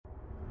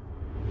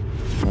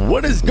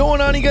What is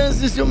going on, you guys?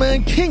 This is your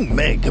man King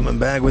May coming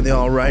back with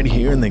y'all right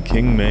here in the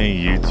King May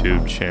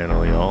YouTube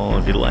channel, y'all.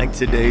 If you like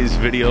today's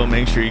video,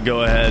 make sure you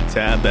go ahead,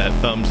 tap that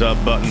thumbs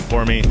up button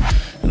for me.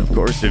 And of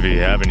course, if you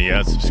haven't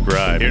yet,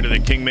 subscribe here to the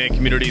King May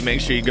community.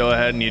 Make sure you go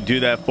ahead and you do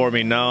that for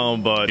me now.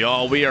 But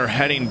y'all, we are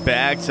heading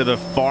back to the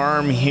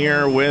farm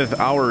here with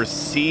our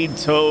seed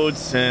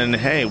totes. And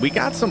hey, we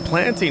got some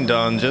planting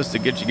done just to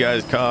get you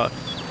guys caught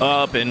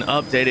up and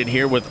updated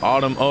here with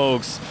autumn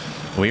oaks.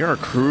 We are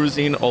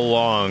cruising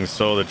along,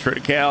 so the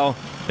triticale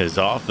is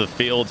off the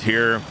field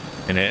here,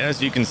 and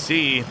as you can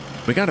see,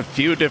 we got a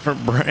few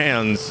different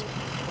brands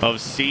of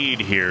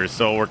seed here,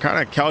 so we're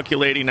kind of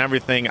calculating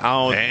everything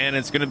out, and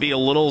it's going to be a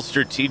little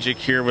strategic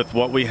here with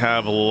what we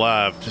have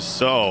left.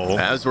 So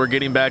as we're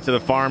getting back to the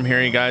farm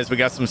here, you guys, we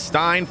got some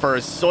Stein for a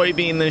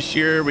soybean this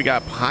year. We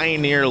got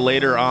Pioneer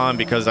later on,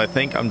 because I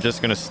think I'm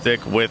just going to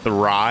stick with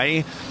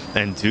rye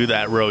and do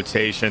that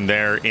rotation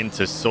there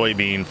into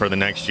soybean for the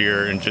next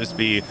year, and just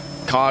be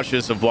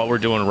cautious of what we're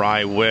doing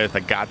rye with. I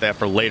got that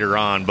for later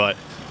on, but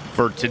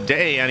for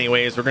today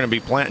anyways, we're going to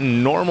be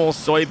planting normal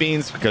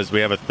soybeans because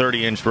we have a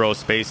 30-inch row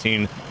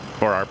spacing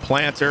for our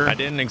planter. I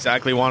didn't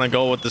exactly want to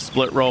go with the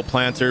split row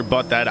planter,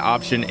 but that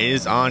option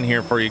is on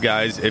here for you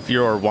guys if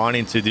you're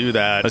wanting to do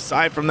that.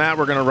 Aside from that,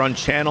 we're going to run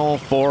channel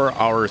for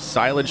our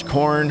silage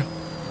corn,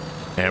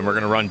 and we're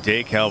going to run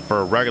decal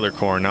for a regular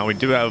corn. Now, we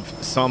do have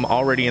some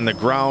already in the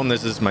ground.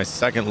 This is my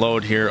second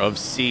load here of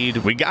seed.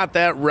 We got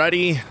that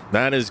ready.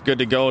 That is good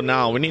to go.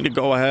 Now, we need to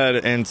go ahead,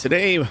 and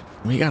today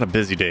we got a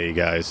busy day, you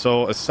guys.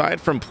 So aside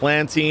from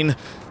planting,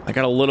 I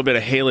got a little bit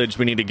of haylage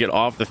we need to get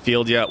off the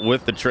field yet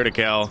with the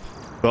triticale,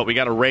 but we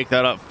got to rake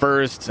that up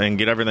first and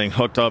get everything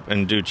hooked up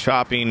and do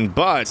chopping.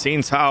 But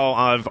seeing how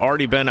I've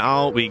already been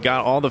out, we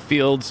got all the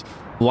fields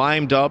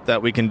limed up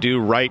that we can do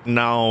right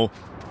now.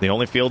 The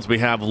only fields we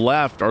have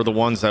left are the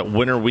ones that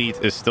winter wheat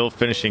is still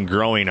finishing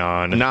growing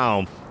on.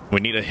 Now, we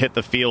need to hit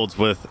the fields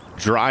with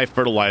dry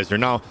fertilizer.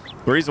 Now,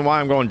 the reason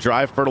why I'm going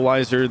dry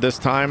fertilizer this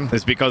time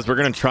is because we're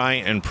going to try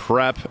and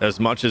prep as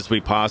much as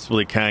we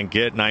possibly can,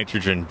 get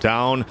nitrogen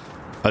down,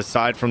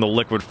 aside from the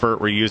liquid fert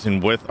we're using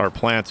with our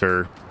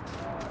planter.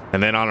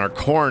 And then on our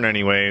corn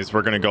anyways,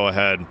 we're going to go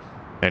ahead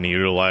and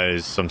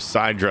utilize some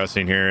side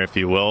dressing here, if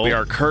you will. We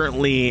are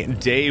currently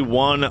day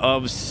one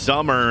of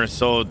summer,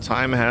 so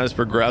time has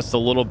progressed a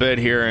little bit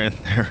here, and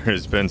there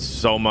has been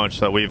so much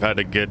that we've had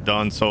to get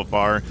done so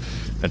far.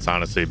 It's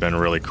honestly been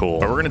really cool.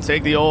 But we're gonna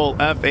take the old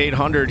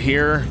F800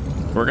 here.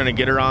 We're gonna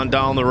get her on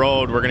down the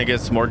road. We're gonna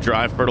get some more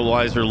dry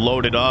fertilizer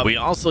loaded up. We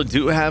also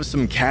do have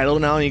some cattle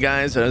now, you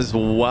guys, as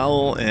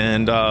well.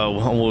 And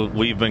well,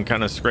 we've been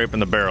kind of scraping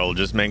the barrel,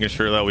 just making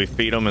sure that we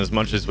feed them as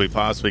much as we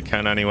possibly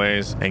can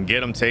anyways, and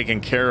get them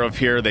taken care of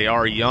here. They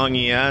are young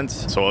yet,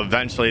 so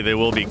eventually they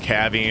will be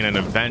calving, and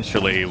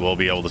eventually we'll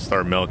be able to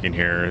start milking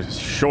here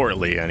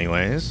shortly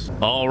anyways.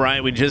 All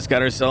right, we just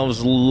got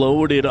ourselves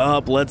loaded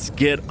up. Let's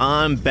get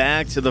on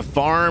back to the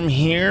farm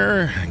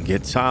here and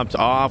get topped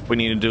off. We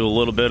need to do a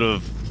little bit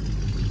of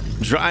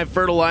dry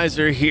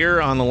fertilizer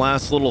here on the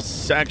last little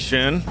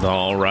section.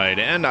 All right,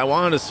 and I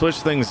wanted to switch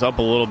things up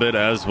a little bit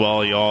as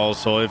well, y'all.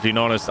 So if you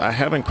noticed, I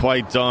haven't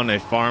quite done a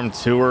farm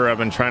tour. I've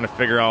been trying to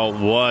figure out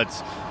what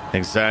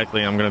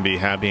exactly I'm going to be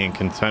happy and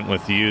content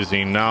with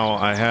using. Now,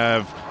 I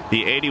have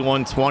the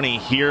 8120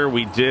 here.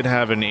 We did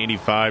have an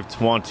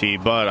 8520,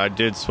 but I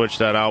did switch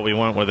that out. We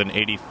went with an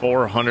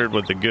 8400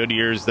 with the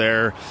Goodyears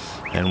there,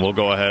 and we'll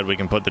go ahead. We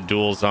can put the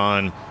duals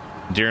on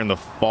during the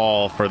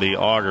fall for the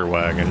auger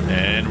wagon,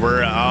 and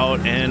we're out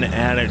and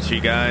at it,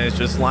 you guys,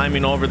 just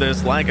liming over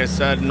this. Like I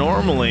said,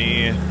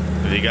 normally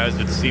if you guys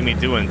would see me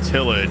doing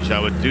tillage,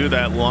 I would do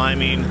that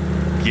liming,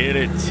 get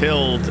it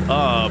tilled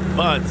up,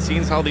 but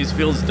seeing how these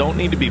fields don't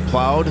need to be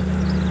plowed,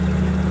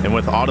 and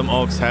with autumn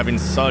oaks having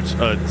such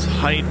a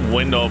tight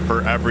window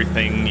for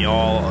everything,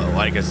 y'all,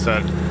 like I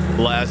said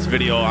last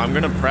video, I'm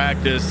gonna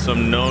practice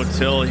some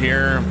no-till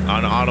here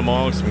on autumn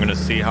oaks. I'm gonna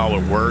see how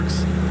it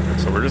works.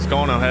 So we're just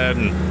going ahead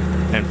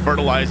and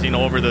fertilizing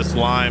over this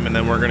lime, and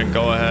then we're going to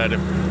go ahead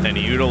and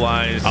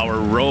utilize our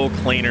row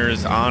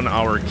cleaners on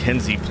our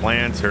Kinsey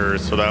planter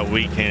so that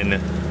we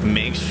can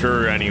make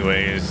sure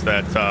anyways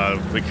that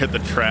we get the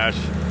trash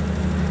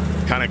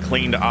kind of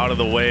cleaned out of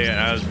the way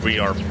as we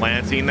are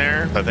planting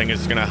there. I think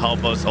it's going to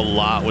help us a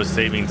lot with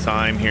saving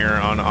time here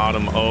on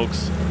autumn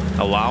oaks,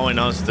 allowing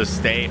us to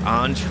stay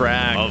on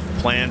track of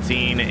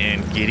planting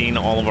and getting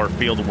all of our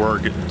field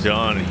work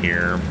done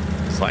here.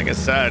 Like I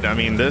said, I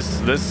mean, this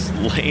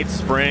late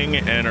spring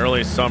and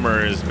early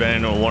summer has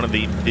been one of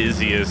the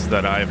busiest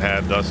that I've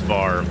had thus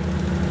far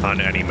on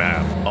any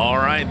map. All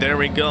right, there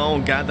we go.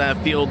 Got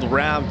that field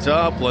wrapped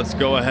up. Let's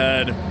go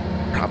ahead.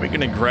 Probably going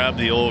to grab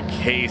the old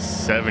Case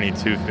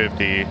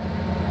 7250.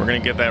 We're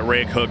going to get that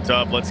rake hooked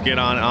up. Let's get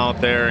on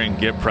out there and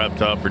get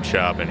prepped up for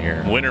chopping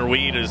here. Winter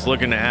wheat is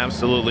looking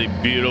absolutely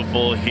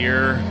beautiful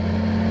here.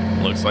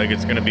 Looks like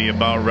it's going to be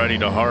about ready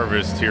to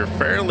harvest here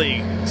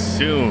fairly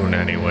soon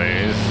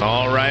anyways.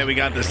 All right, we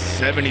got the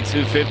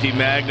 7250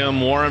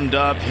 Magnum warmed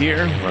up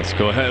here. Let's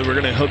go ahead. We're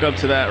going to hook up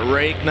to that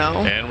rake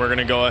now, and we're going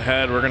to go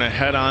ahead. We're going to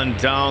head on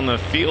down. The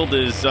field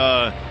is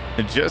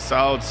just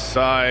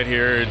outside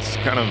here. It's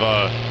kind of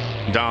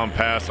a down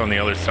pass on the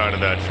other side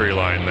of that tree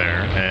line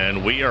there,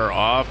 and we are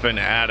off and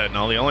at it.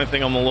 Now the only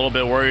thing I'm a little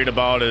bit worried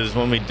about is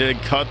when we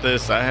did cut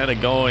this, I had to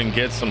go and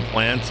get some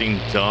planting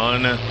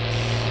done.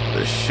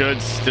 This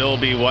should still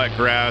be wet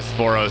grass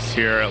for us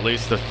here, at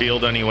least the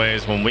field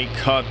anyways. When we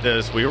cut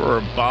this, we were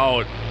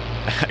about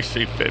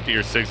actually 50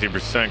 or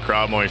 60%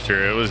 crop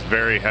moisture. It was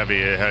very heavy.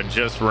 It had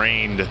just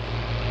rained,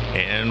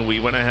 and we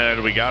went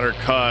ahead, we got her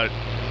cut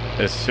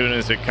as soon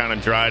as it kind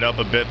of dried up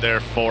a bit there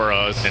for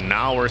us, and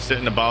now we're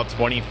sitting about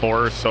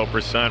 24 or so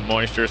percent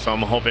moisture. So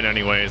I'm hoping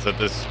anyways that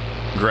this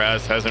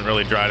grass hasn't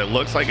really dried. It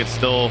looks like it's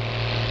still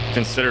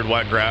considered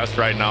wet grass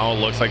right now. It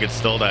looks like it's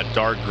still that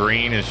dark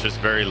green. It's just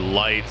very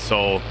light,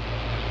 so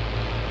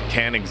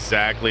can't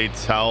exactly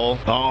tell.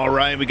 All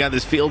right, we got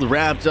this field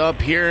wrapped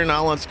up here.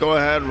 Now let's go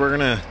ahead, we're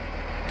gonna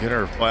get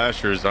our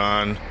flashers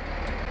on.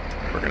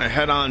 We're gonna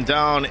head on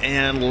down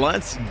and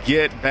let's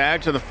get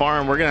back to the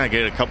farm. We're gonna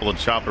get a couple of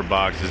chopper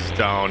boxes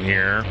down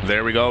here.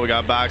 There we go, we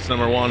got box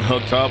number 1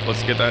 hooked up.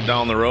 Let's get that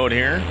down the road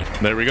here.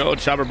 There we go,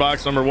 chopper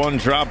box number 1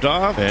 dropped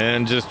off,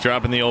 and just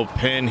dropping the old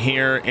pin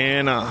here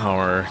in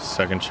our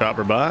second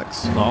chopper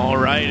box. All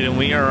right, and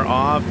we are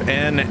off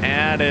and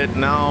at it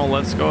now.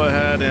 Let's go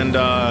ahead and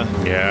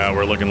yeah,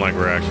 we're looking like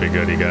we're actually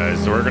good, you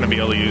guys. So we're gonna be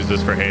able to use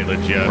this for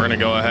haylage yet. We're gonna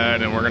go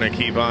ahead and we're gonna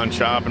keep on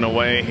chopping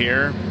away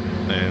here,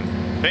 and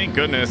thank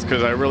goodness,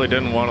 because I really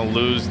didn't want to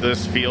lose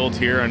this field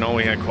here. I know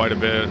we had quite a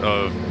bit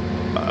of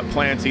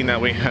planting that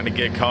we had to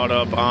get caught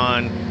up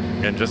on,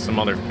 and just some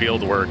other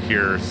field work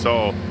here.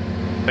 So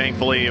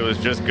thankfully it was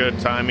just good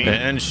timing.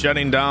 And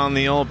shutting down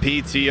the old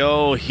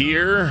PTO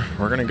here,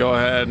 we're gonna go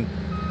ahead and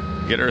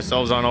get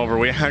ourselves on over.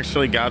 We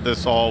actually got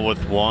this all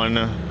with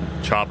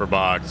 1 chopper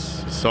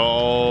box,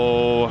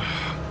 so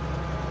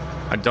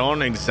I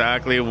don't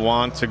exactly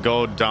want to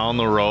go down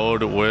the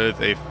road with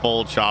a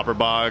full chopper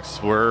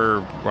box.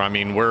 We're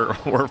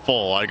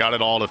full. I got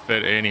it all to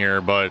fit in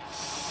here, but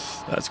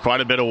that's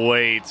quite a bit of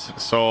weight.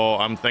 So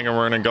I'm thinking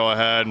we're gonna go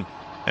ahead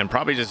and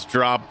probably just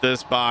drop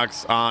this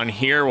box on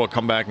here. We'll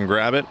come back and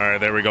grab it. All right,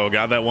 there we go.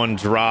 Got that one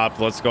dropped.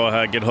 Let's go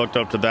ahead, get hooked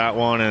up to that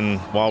one. And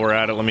while we're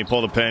at it, let me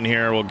pull the pin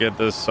here. We'll get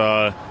this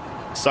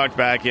sucked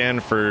back in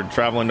for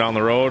traveling down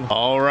the road.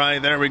 All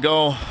right, there we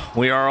go.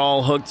 We are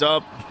all hooked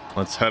up.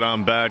 Let's head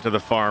on back to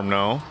the farm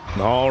now.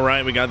 All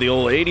right, we got the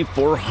old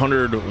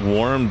 8400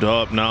 warmed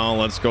up now.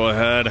 Let's go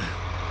ahead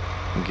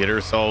and get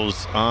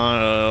ourselves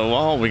on.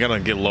 Well, we gotta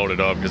get loaded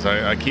up because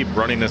I keep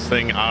running this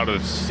thing out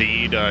of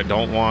seed. I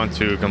don't want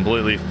to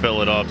completely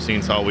fill it up,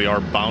 seeing how we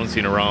are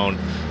bouncing around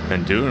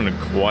and doing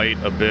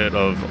quite a bit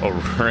of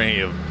array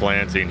of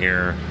planting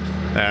here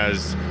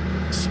as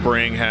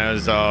spring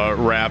has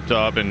wrapped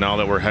up, and now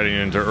that we're heading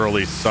into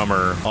early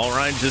summer. All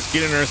right, just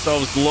getting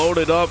ourselves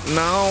loaded up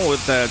now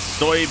with that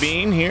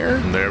soybean here.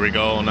 There we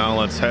go. Now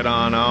let's head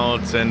on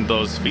out, and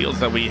those fields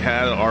that we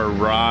had our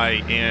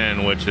rye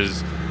in, which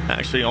is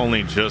actually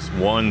only just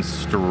 1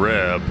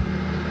 strip.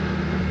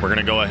 We're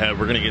gonna go ahead,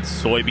 we're gonna get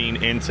soybean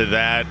into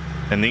that,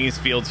 and these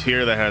fields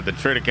here that had the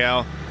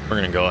triticale, we're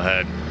gonna go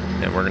ahead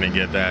and we're gonna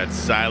get that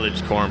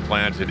silage corn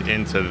planted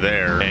into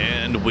there,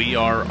 and we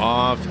are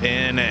off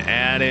and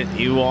at it,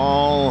 you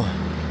all.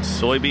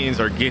 Soybeans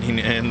are getting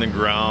in the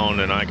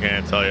ground, and I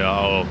can't tell you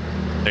how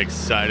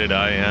excited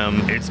I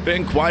am. It's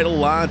been quite a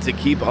lot to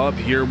keep up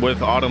here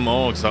with autumn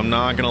oaks, I'm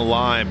not gonna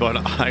lie,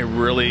 but I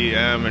really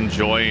am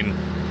enjoying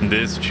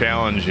this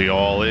challenge,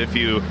 y'all. If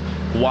you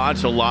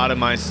watch a lot of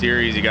my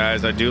series, you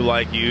guys, I do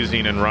like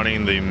using and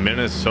running the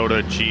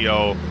Minnesota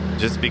Geo,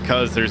 just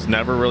because there's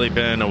never really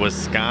been a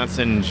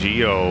Wisconsin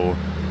Geo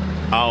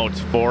out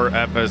for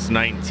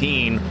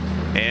FS19,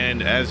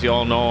 and as you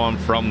all know, I'm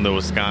from the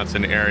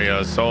Wisconsin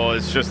area, so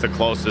it's just the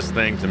closest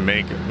thing to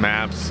make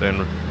maps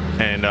and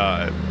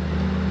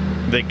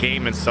the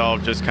game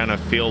itself just kind of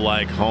feel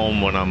like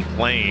home when I'm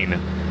playing.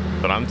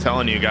 But I'm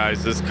telling you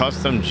guys, this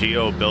custom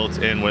Geo built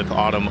in with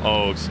autumn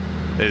oaks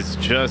is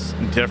just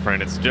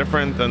different. It's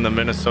different than the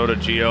Minnesota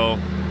Geo,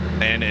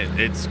 and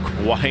it's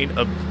quite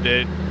a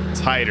bit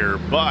tighter,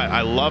 but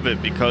I love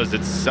it because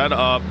it's set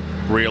up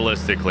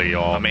realistically,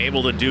 y'all. I'm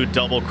able to do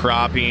double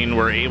cropping.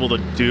 We're able to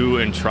do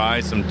and try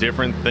some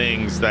different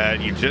things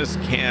that you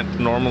just can't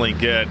normally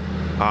get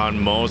on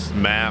most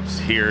maps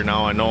here.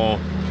 Now I know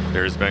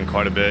there's been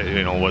quite a bit,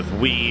 you know, with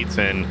wheat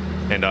and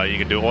you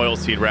can do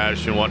oilseed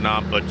radish and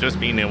whatnot, but just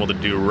being able to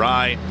do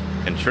rye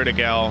and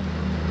triticale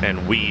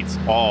and wheat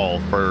all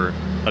for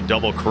a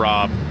double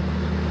crop,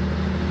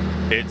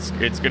 it's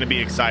going to be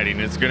exciting.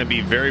 It's going to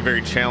be very,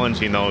 very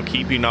challenging though,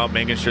 keeping up,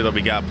 making sure that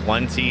we got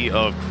plenty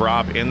of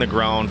crop in the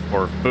ground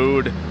for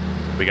food.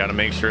 We got to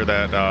make sure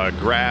that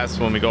grass,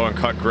 when we go and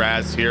cut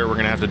grass here, we're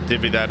going to have to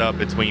divvy that up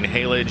between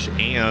haylage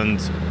and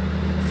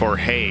for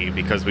hay,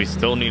 because we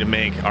still need to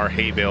make our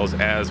hay bales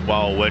as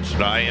well, which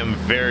I am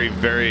very,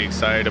 very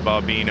excited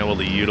about being able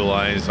to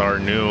utilize our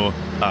new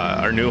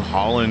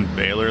Holland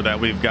baler that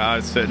we've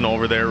got sitting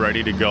over there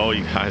ready to go.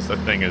 You guys, the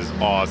thing is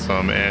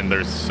awesome, and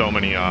there's so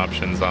many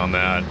options on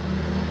that.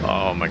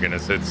 Oh my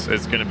goodness,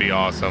 it's gonna be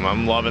awesome.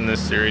 I'm loving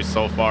this series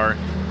so far.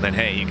 then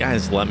hey, you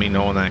guys let me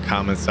know in that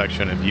comment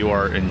section if you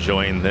are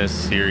enjoying this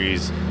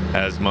series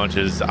as much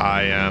as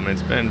I am.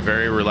 It's been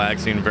very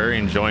relaxing, very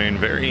enjoying,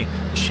 very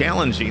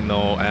challenging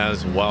though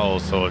as well.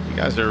 So if you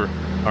guys are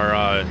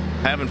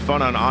having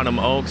fun on Autumn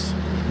Oaks,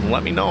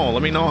 let me know.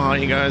 Let me know how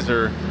you guys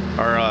are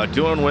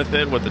doing with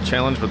it, with the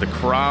challenge, with the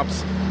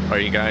crops. Are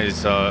you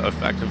guys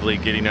effectively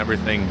getting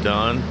everything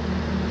done?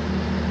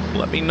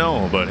 Let me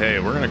know. But hey,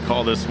 we're gonna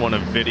call this one a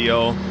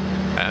video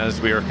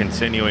as we are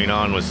continuing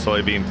on with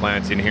soybean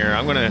planting here.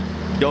 I'm gonna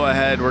go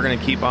ahead, we're gonna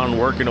keep on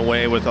working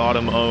away with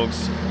Autumn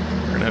Oaks.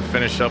 We're gonna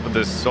finish up with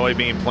this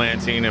soybean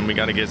planting, and we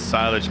got to get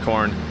silage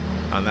corn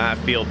on that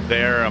field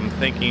there. I'm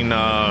thinking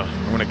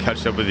I'm gonna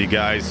catch up with you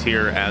guys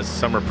here as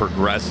summer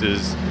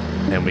progresses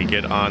and we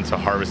get on to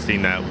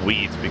harvesting that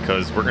wheat,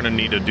 because we're gonna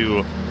need to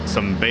do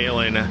some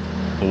baling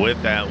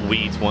with that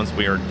wheat once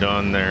we are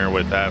done there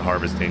with that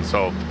harvesting.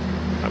 So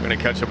I'm gonna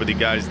catch up with you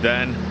guys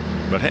then.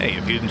 But hey,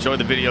 if you enjoyed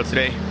the video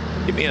today,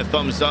 give me a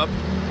thumbs up,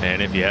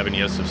 and if you haven't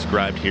yet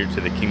subscribed here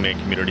to the Kingman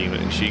community,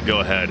 make sure you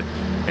go ahead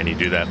and you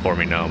do that for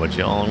me now. But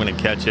y'all, I'm gonna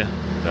catch you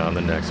on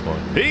the next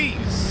one.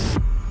 Peace.